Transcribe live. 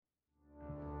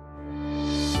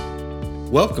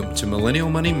Welcome to Millennial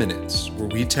Money Minutes, where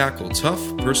we tackle tough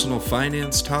personal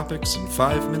finance topics in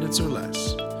 5 minutes or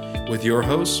less. With your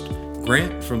host,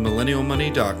 Grant from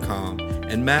MillennialMoney.com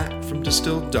and Matt from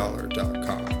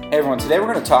DistilledDollar.com. Hey everyone, today we're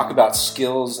going to talk about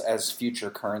skills as future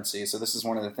currency. So this is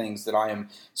one of the things that I am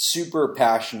super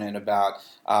passionate about.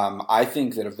 I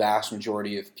think that a vast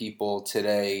majority of people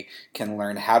today can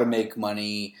learn how to make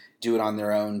money, do it on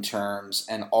their own terms,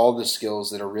 and all the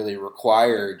skills that are really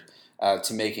required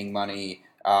to making money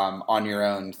on your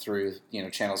own through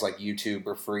channels like YouTube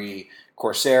or free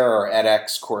Coursera or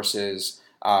edX courses.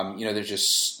 There's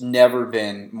just never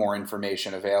been more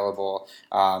information available.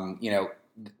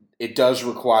 It does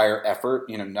require effort.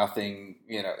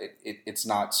 It's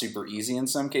not super easy in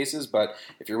some cases, but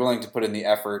if you're willing to put in the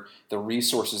effort, the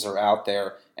resources are out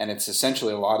there, and it's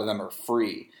essentially a lot of them are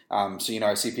free. I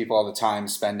see people all the time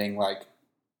spending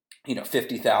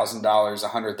 $50,000,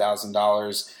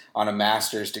 $100,000 on a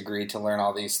master's degree to learn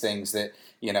all these things that,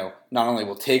 not only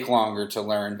will take longer to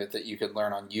learn, but that you could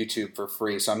learn on YouTube for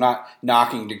free. So I'm not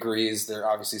knocking degrees. There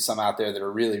are obviously some out there that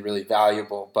are really, really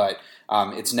valuable, but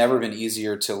it's never been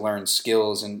easier to learn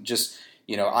skills. And just,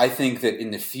 I think that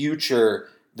in the future,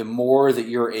 the more that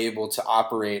you're able to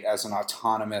operate as an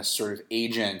autonomous sort of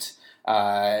agent,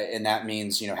 and that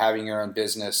means, having your own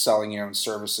business, selling your own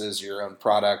services, your own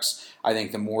products, I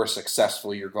think the more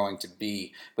successful you're going to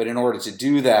be. But in order to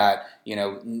do that,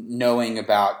 knowing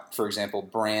about, for example,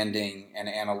 branding and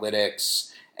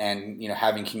analytics and,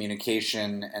 having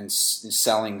communication and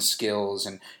selling skills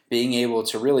and being able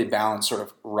to really balance sort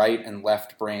of right and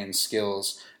left brain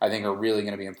skills, I think are really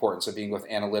going to be important. So being both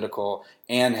analytical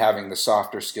and having the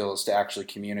softer skills to actually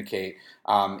communicate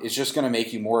is just going to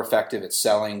make you more effective at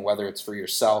selling, whether it's for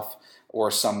yourself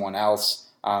or someone else.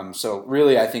 So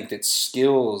really, I think that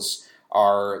skills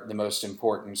are the most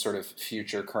important sort of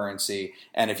future currency.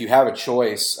 And if you have a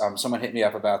choice, someone hit me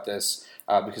up about this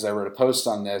because I wrote a post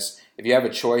on this. If you have a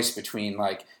choice between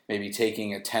maybe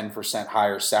taking a 10%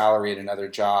 higher salary at another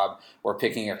job or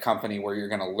picking a company where you're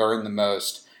going to learn the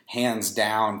most, hands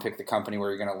down pick the company where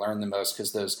you're going to learn the most,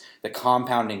 because the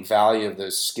compounding value of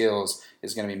those skills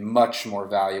is going to be much more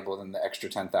valuable than the extra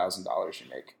 $10,000 you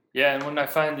make. Yeah, and when I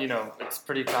find, it's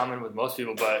pretty common with most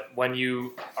people, but when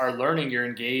you are learning, you're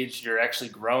engaged, you're actually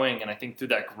growing, and I think through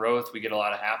that growth, we get a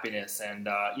lot of happiness. And,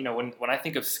 when I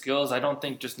think of skills, I don't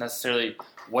think just necessarily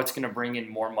what's going to bring in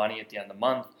more money at the end of the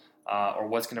month or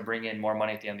what's going to bring in more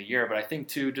money at the end of the year, but I think,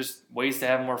 too, just ways to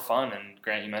have more fun. And,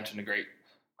 Grant, you mentioned a great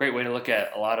way to look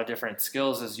at a lot of different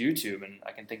skills is YouTube, and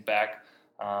I can think back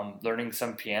learning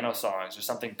some piano songs or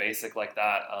something basic like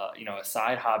that, a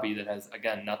side hobby that has,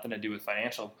 again, nothing to do with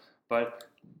financial, but,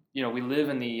 we live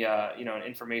in the, an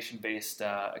information-based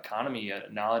economy, a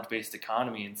knowledge-based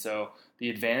economy, and so the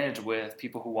advantage with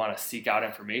people who want to seek out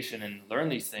information and learn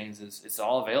these things is it's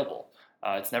all available.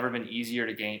 It's never been easier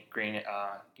to get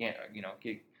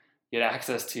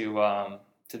access to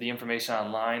the information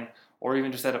online, or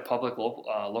even just at a public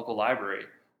local library.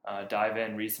 Dive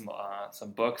in, read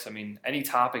some books. I mean, any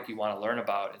topic you want to learn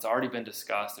about, it's already been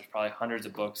discussed. There's probably hundreds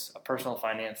of books. A personal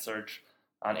finance search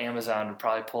on Amazon would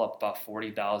probably pull up about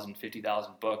 40,000,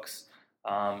 50,000 books.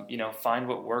 Find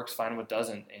what works, find what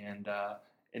doesn't. And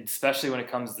especially when it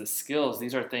comes to skills,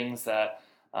 these are things that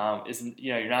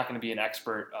you're not going to be an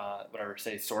expert,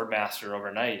 sword master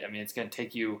overnight. I mean, it's going to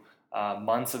take you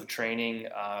months of training,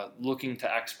 looking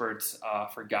to experts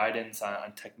for guidance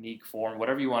on technique, form,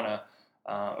 whatever you want to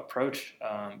approach,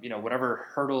 whatever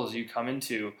hurdles you come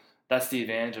into. That's the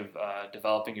advantage of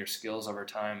developing your skills over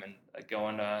time and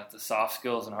going to soft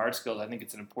skills and hard skills. I think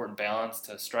it's an important balance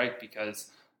to strike because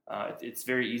it's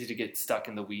very easy to get stuck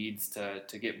in the weeds,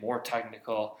 to get more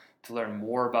technical, to learn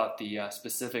more about the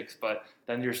specifics, but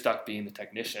then you're stuck being the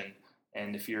technician.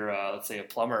 And if you're, let's say, a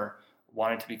plumber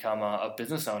wanting to become a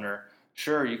business owner,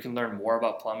 sure, you can learn more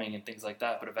about plumbing and things like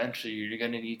that, but eventually you're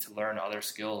going to need to learn other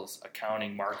skills,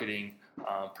 accounting, marketing,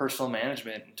 personal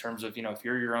management in terms of, if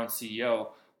you're your own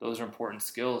CEO, those are important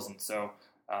skills. And so,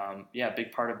 a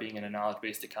big part of being in a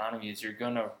knowledge-based economy is you're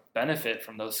going to benefit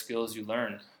from those skills you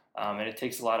learn. And it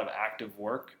takes a lot of active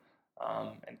work.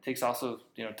 And it takes also,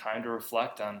 time to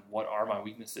reflect on what are my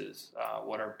weaknesses,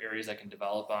 what are areas I can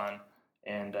develop on.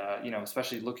 And,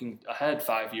 especially looking ahead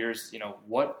 5 years,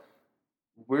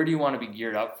 where do you want to be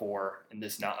geared up for in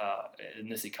this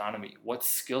economy? What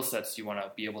skill sets do you want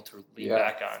to be able to lean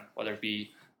back on, whether it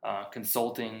be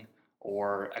consulting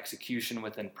or execution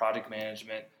within project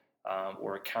management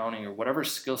or accounting or whatever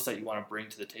skill set you want to bring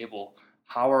to the table?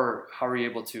 How are you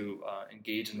able to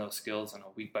engage in those skills on a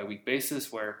week by week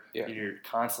basis where you're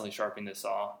constantly sharpening this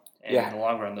saw? And in the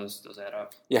long run, those add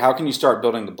up. Yeah, how can you start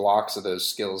building the blocks of those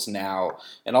skills now?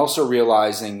 And also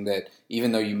realizing that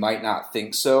even though you might not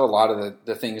think so, a lot of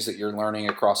the things that you're learning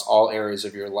across all areas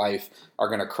of your life are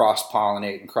going to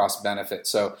cross-pollinate and cross-benefit.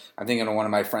 So I'm thinking of one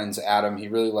of my friends, Adam. He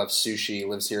really loves sushi. He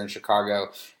lives here in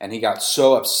Chicago. And he got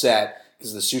so upset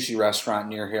because the sushi restaurant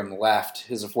near him left,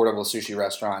 his affordable sushi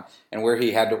restaurant, and where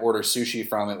he had to order sushi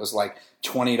from, it was like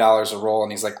 $20 a roll,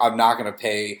 and he's like, I'm not going to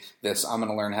pay this. I'm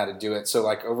going to learn how to do it. So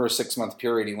like over a 6-month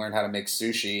period, he learned how to make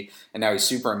sushi, and now he's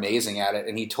super amazing at it.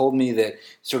 And he told me that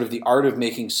sort of the art of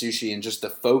making sushi and just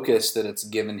the focus that it's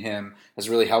given him has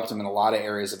really helped him in a lot of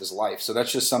areas of his life. So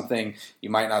that's just something you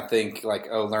might not think like,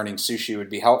 oh, learning sushi would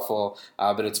be helpful,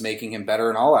 but it's making him better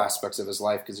in all aspects of his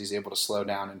life because he's able to slow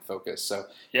down and focus. So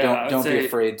don't be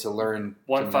afraid to learn.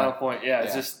 One final point,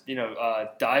 it's just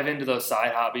dive into those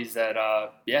side hobbies that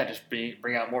just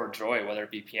bring out more joy, whether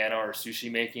it be piano or sushi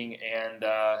making, and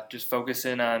just focus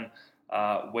in on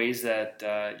ways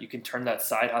that you can turn that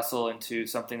side hustle into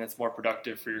something that's more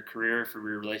productive for your career, for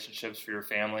your relationships, for your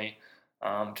family,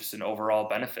 just an overall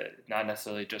benefit, not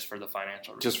necessarily just for the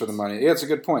financial reasons. Just for the money. Yeah, it's a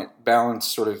good point. Balance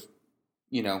sort of,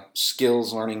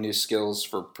 skills, learning new skills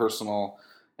for personal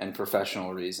and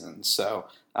professional reasons. So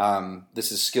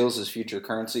this is skills as future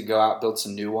currency. Go out, build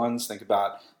some new ones. Think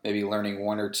about maybe learning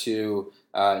 1 or 2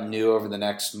 new over the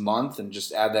next month and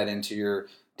just add that into your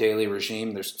daily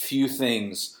regime. There's few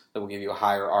things that will give you a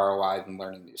higher ROI than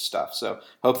learning new stuff. So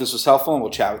hope this was helpful, and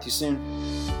we'll chat with you soon.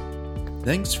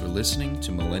 Thanks for listening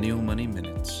to Millennial Money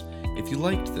Minutes. If you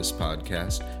liked this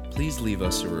podcast, please leave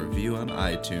us a review on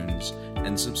iTunes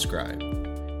and subscribe.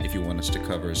 If you want us to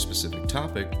cover a specific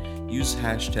topic, use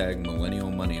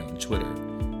 #MillennialMoney on Twitter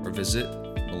or visit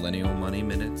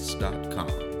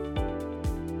millennialmoneyminutes.com.